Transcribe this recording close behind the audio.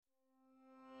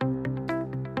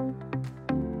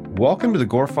Welcome to the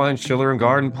Gorfine, Schiller &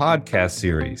 Garden podcast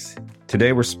series.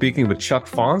 Today we're speaking with Chuck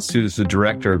Fonce, who's the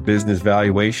Director of Business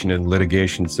Valuation and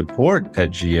Litigation Support at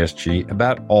GSG,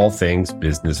 about all things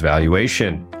business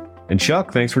valuation. And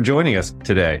Chuck, thanks for joining us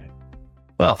today.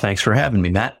 Well, thanks for having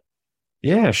me, Matt.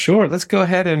 Yeah, sure. Let's go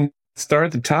ahead and start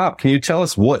at the top. Can you tell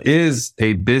us what is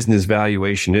a business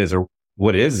valuation or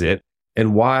what is it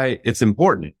and why it's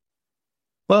important?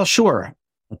 Well, sure.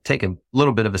 I'll take a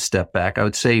little bit of a step back. I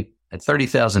would say at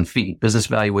 30,000 feet, business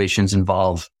valuations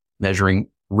involve measuring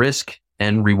risk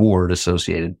and reward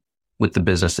associated with the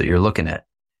business that you're looking at.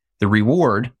 The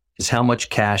reward is how much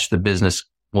cash the business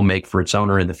will make for its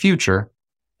owner in the future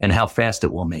and how fast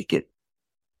it will make it.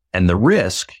 And the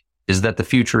risk is that the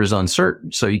future is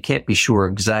uncertain. So you can't be sure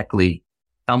exactly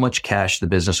how much cash the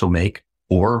business will make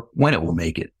or when it will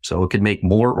make it. So it could make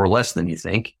more or less than you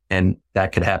think, and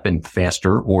that could happen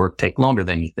faster or take longer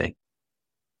than you think.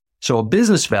 So a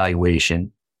business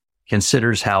valuation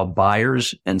considers how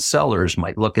buyers and sellers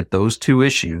might look at those two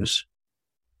issues,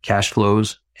 cash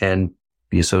flows and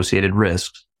the associated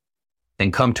risks,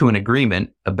 and come to an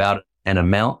agreement about an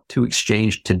amount to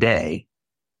exchange today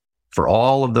for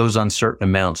all of those uncertain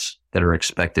amounts that are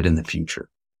expected in the future.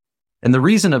 And the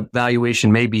reason a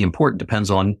valuation may be important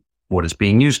depends on what it's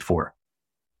being used for.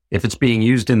 If it's being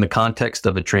used in the context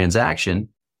of a transaction,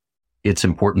 it's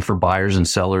important for buyers and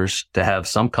sellers to have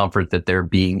some comfort that they're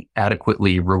being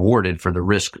adequately rewarded for the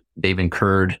risk they've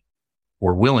incurred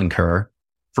or will incur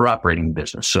for operating the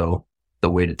business. So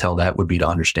the way to tell that would be to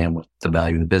understand what the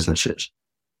value of the business is.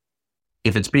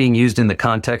 If it's being used in the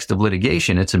context of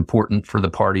litigation, it's important for the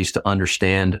parties to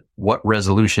understand what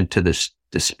resolution to this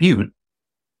dispute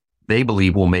they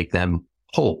believe will make them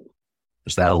whole,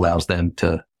 because that allows them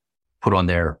to put on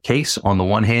their case on the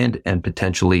one hand and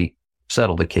potentially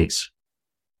settle the case.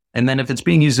 And then if it's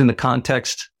being used in the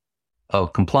context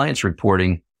of compliance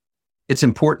reporting, it's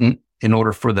important in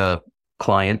order for the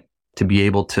client to be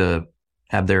able to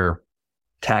have their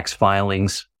tax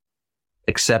filings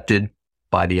accepted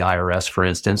by the IRS, for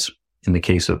instance, in the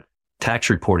case of tax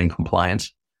reporting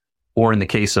compliance, or in the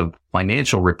case of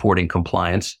financial reporting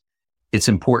compliance, it's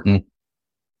important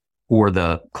for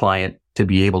the client to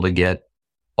be able to get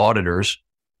auditors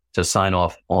to sign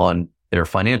off on their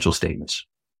financial statements.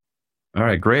 All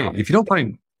right, great. If you don't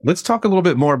mind, let's talk a little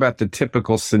bit more about the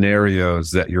typical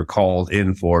scenarios that you're called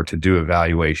in for to do a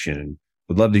valuation.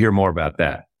 Would love to hear more about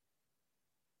that.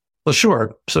 Well,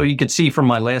 sure. So you could see from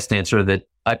my last answer that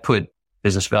I put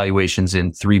business valuations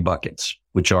in three buckets,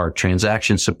 which are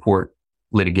transaction support,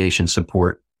 litigation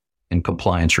support, and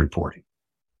compliance reporting.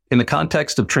 In the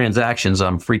context of transactions,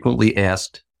 I'm frequently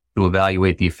asked to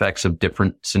evaluate the effects of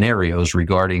different scenarios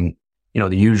regarding,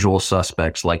 the usual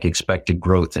suspects like expected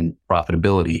growth and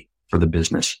profitability for the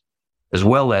business, as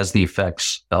well as the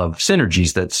effects of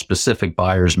synergies that specific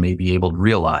buyers may be able to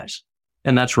realize.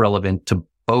 And that's relevant to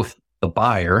both the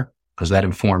buyer, because that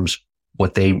informs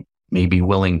what they may be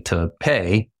willing to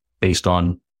pay based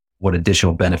on what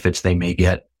additional benefits they may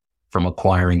get from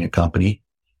acquiring a company.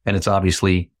 And it's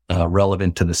obviously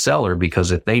relevant to the seller,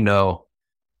 because if they know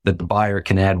that the buyer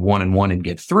can add 1 and 1 and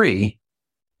get 3,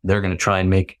 they're going to try and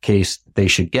make a case that they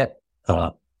should get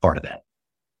part of that.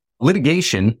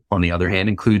 Litigation, on the other hand,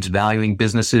 includes valuing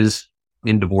businesses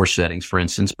in divorce settings, for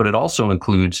instance, but it also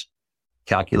includes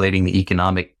calculating the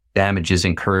economic damages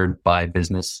incurred by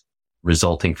business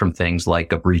resulting from things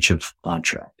like a breach of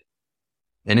contract.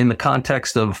 And in the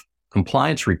context of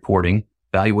compliance reporting,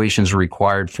 valuations are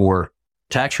required for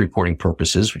tax reporting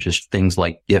purposes, which is things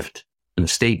like gift and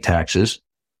estate taxes,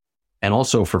 and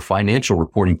also for financial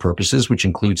reporting purposes, which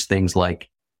includes things like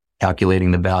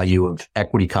calculating the value of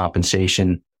equity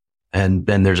compensation. And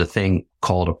then there's a thing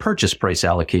called a purchase price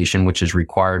allocation, which is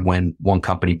required when one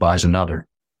company buys another.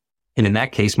 And in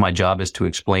that case, my job is to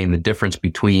explain the difference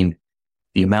between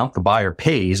the amount the buyer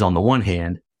pays on the one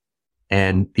hand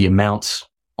and the amounts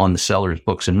on the seller's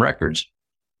books and records.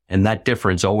 And that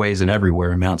difference always and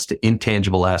everywhere amounts to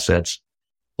intangible assets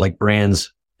like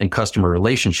brands and customer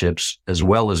relationships, as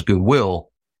well as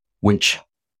goodwill, which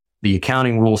the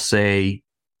accounting rules say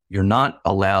you're not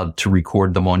allowed to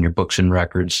record them on your books and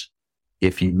records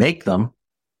if you make them,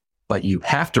 but you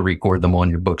have to record them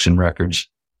on your books and records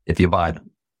if you buy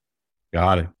them.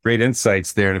 Got it. Great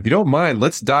insights there. And if you don't mind,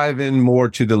 let's dive in more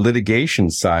to the litigation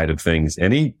side of things.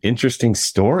 Any interesting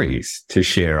stories to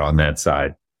share on that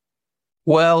side?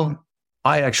 Well,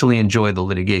 I actually enjoy the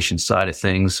litigation side of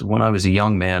things. When I was a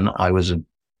young man, I was a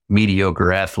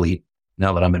mediocre athlete.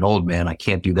 Now that I'm an old man, I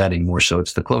can't do that anymore. So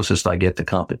it's the closest I get to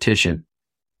competition.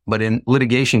 But in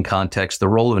litigation context, the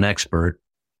role of an expert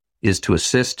is to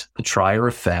assist the trier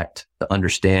of fact to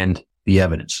understand the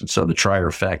evidence. And so the trier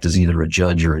of fact is either a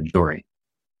judge or a jury.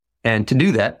 And to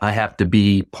do that, I have to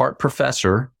be part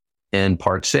professor and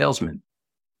part salesman.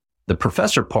 The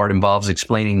professor part involves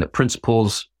explaining the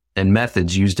principles and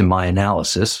methods used in my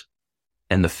analysis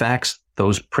and the facts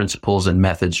those principles and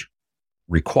methods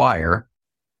require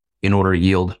in order to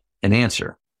yield an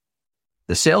answer.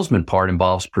 The salesman part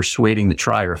involves persuading the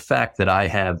trier of fact that I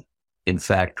have, in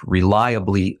fact,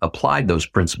 reliably applied those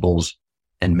principles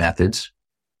and methods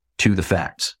to the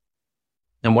facts.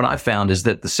 And what I found is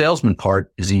that the salesman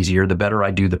part is easier the better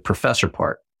I do the professor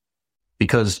part,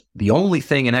 because the only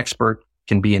thing an expert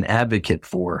can be an advocate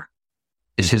for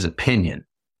is his opinion.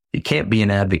 He can't be an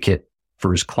advocate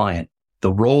for his client.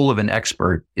 The role of an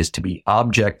expert is to be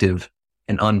objective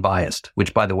and unbiased,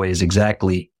 which, by the way, is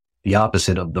exactly the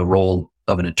opposite of the role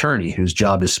of an attorney, whose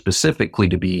job is specifically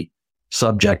to be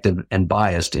subjective and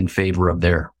biased in favor of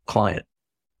their client.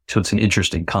 So it's an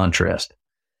interesting contrast.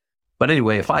 But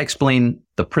anyway, if I explain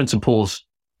the principles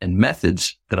and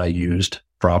methods that I used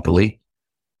properly,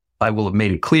 I will have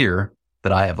made it clear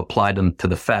that I have applied them to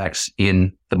the facts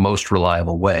in the most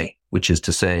reliable way, which is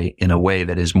to say, in a way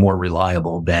that is more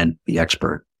reliable than the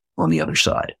expert on the other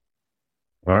side.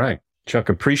 All right. Chuck,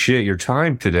 appreciate your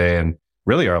time today. And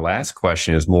really, our last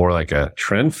question is more like a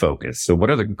trend focus. So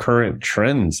what are the current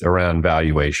trends around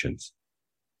valuations?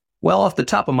 Well, off the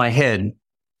top of my head,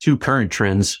 two current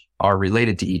trends are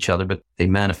related to each other, but they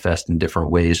manifest in different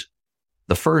ways.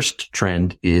 The first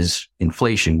trend is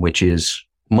inflation, which is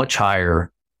much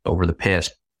higher over the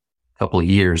past couple of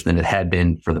years than it had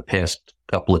been for the past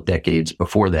couple of decades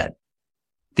before that.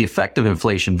 The effect of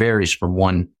inflation varies from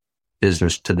one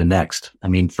business to the next. I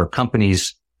mean, for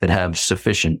companies that have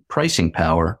sufficient pricing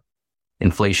power,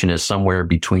 inflation is somewhere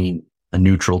between a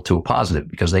neutral to a positive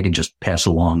because they can just pass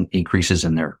along increases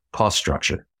in their cost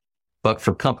structure. But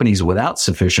for companies without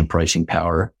sufficient pricing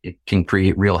power, it can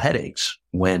create real headaches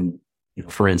when,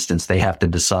 for instance, they have to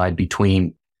decide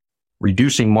between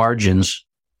reducing margins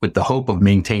with the hope of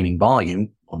maintaining volume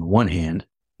on the one hand,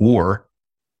 or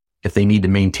if they need to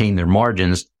maintain their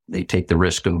margins, they take the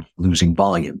risk of losing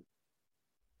volume.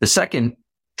 The second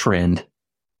trend,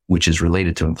 which is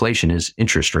related to inflation, is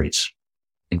interest rates.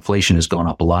 Inflation has gone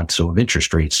up a lot, so have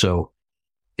interest rates. So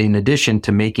in addition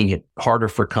to making it harder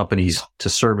for companies to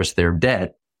service their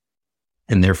debt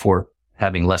and therefore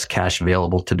having less cash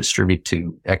available to distribute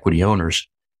to equity owners,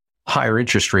 higher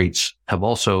interest rates have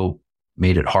also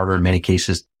made it harder in many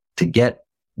cases to get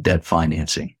debt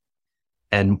financing.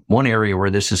 And one area where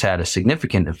this has had a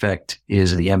significant effect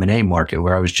is the M&A market,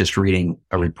 where I was just reading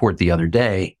a report the other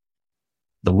day.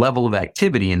 The level of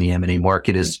activity in the M&A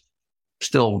market is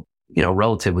still,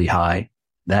 relatively high.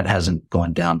 That hasn't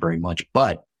gone down very much,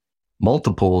 but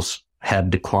multiples have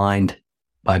declined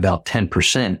by about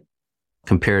 10%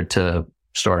 compared to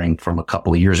starting from a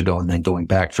couple of years ago and then going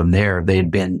back from there. They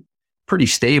had been pretty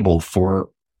stable for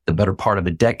the better part of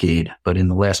a decade, but in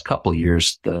the last couple of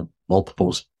years, the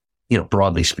multiples,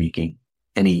 broadly speaking,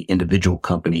 any individual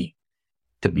company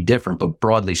could be different, but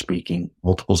broadly speaking,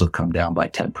 multiples have come down by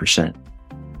 10%.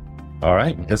 All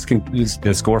right. This concludes the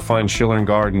Scorefine Schiller &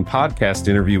 Garden podcast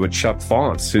interview with Chuck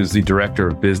Fonce, who's the Director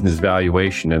of Business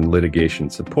Valuation and Litigation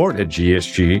Support at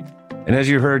GSG. And as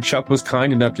you heard, Chuck was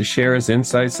kind enough to share his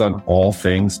insights on all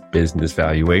things business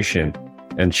valuation.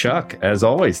 And Chuck, as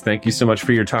always, thank you so much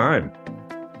for your time.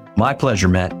 My pleasure,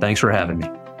 Matt. Thanks for having me.